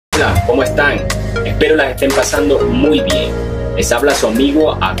Hola, ¿cómo están? Espero las estén pasando muy bien. Les habla su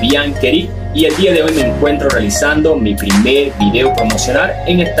amigo Abian Kerik y el día de hoy me encuentro realizando mi primer video promocional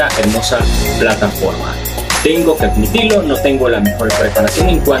en esta hermosa plataforma. Tengo que admitirlo, no tengo la mejor preparación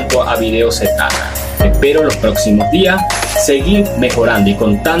en cuanto a videos se trata. Espero los próximos días seguir mejorando y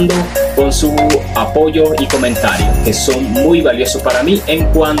contando con su apoyo y comentarios, que son muy valiosos para mí en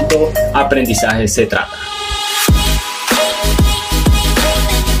cuanto a aprendizaje se trata.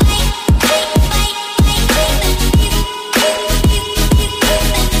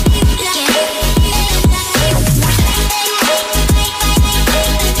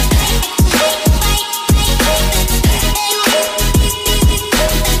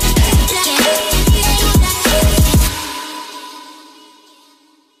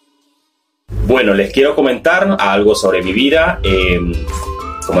 Bueno, les quiero comentar algo sobre mi vida.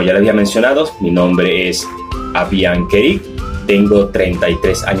 Como ya les había mencionado, mi nombre es Abian Kerik, tengo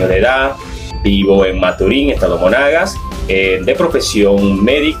 33 años de edad, vivo en Maturín, estado Monagas, de profesión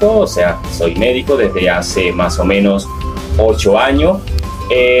médico, o sea, soy médico desde hace más o menos 8 años.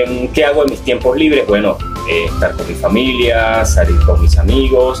 ¿Qué hago en mis tiempos libres? Bueno, estar con mi familia, salir con mis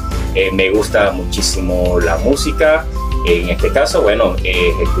amigos, me gusta muchísimo la música. En este caso, bueno,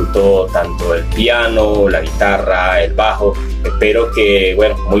 ejecuto tanto el piano, la guitarra, el bajo. Espero que,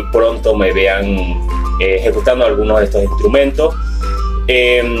 bueno, muy pronto me vean ejecutando algunos de estos instrumentos.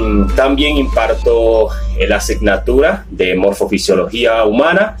 También imparto la asignatura de morfofisiología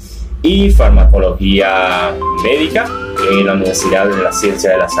humana y farmacología médica en la Universidad de la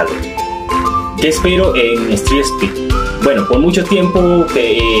Ciencia de la Salud. ¿Qué espero en 3speak? Bueno, por mucho tiempo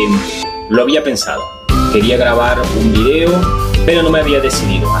lo había pensado. Quería grabar un video, pero no me había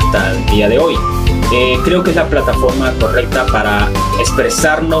decidido hasta el día de hoy. Creo que es la plataforma correcta para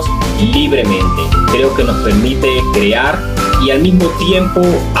expresarnos libremente. Creo que nos permite crear y al mismo tiempo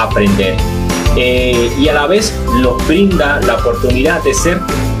aprender. Y a la vez nos brinda la oportunidad de ser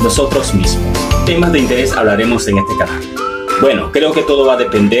nosotros mismos. Temas de interés hablaremos en este canal. Bueno, creo que todo va a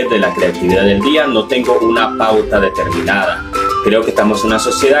depender de la creatividad del día. No tengo una pauta determinada. Creo que estamos en una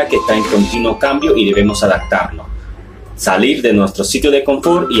sociedad que está en continuo cambio y debemos adaptarnos, salir de nuestro sitio de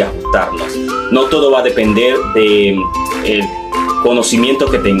confort y ajustarnos. No todo va a depender del conocimiento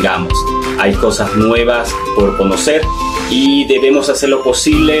que tengamos. Hay cosas nuevas por conocer y debemos hacer lo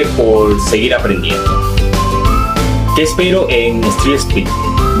posible por seguir aprendiendo. ¿Qué espero en 3speak?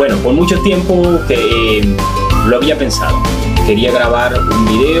 Bueno, por mucho tiempo lo había pensado. Quería grabar un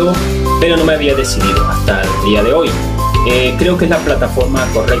video, pero no me había decidido hasta el día de hoy. Creo que es la plataforma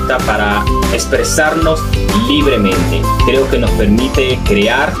correcta para expresarnos libremente. Creo que nos permite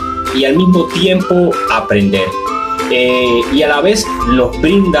crear y al mismo tiempo aprender. Y a la vez nos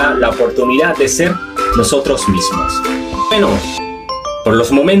brinda la oportunidad de ser nosotros mismos. Bueno, por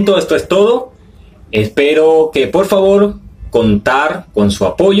los momentos esto es todo. Espero que por favor contar con su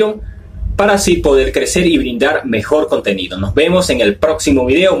apoyo para así poder crecer y brindar mejor contenido. Nos vemos en el próximo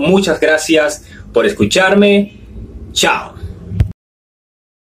video. Muchas gracias por escucharme. Chao.